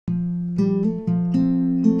When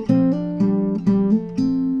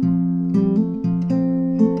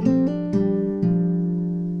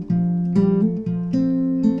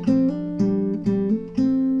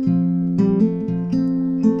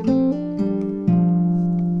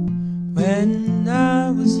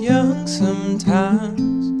I was young, sometimes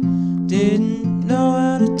didn't know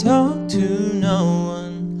how to talk to no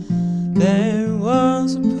one. There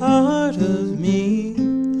was a part of me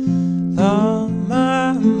thought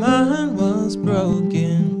my mind was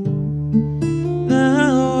broken.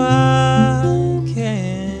 Now I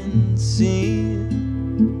can see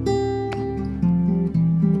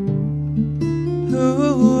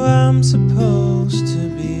who I'm supposed to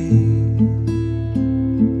be.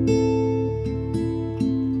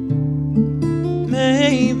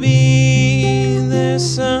 Maybe there's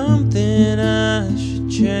something I should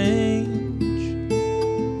change,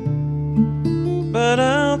 but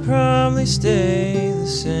I'll probably stay the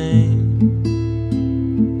same.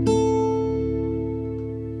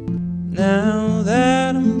 Now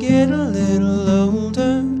that I'm getting a little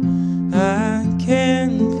older, I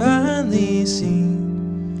can finally see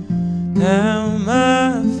how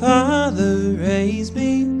my father raised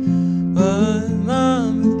me, what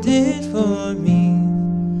Mama did for me,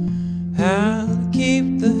 how to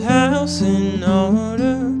keep the house in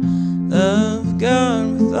order, love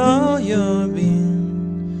God with all your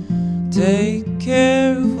being, take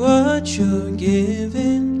care of what you're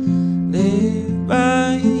given, live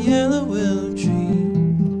by a yellow willow tree.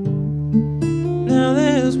 Now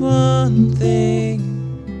there's one thing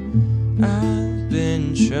I've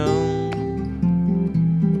been shown,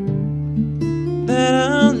 that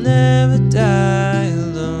I'll never die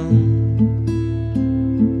alone.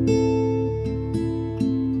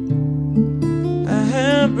 I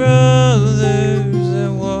have brothers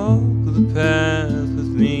that walk the path with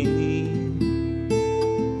me,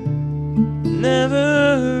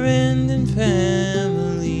 never-ending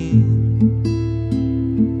family,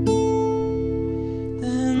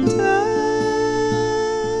 and I'll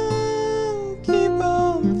keep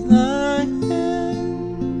on flying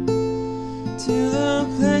to the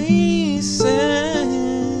places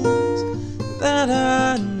that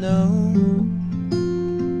I know,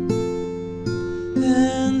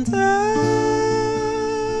 and I'll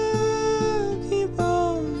keep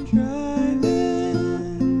on driving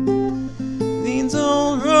these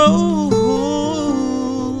old roads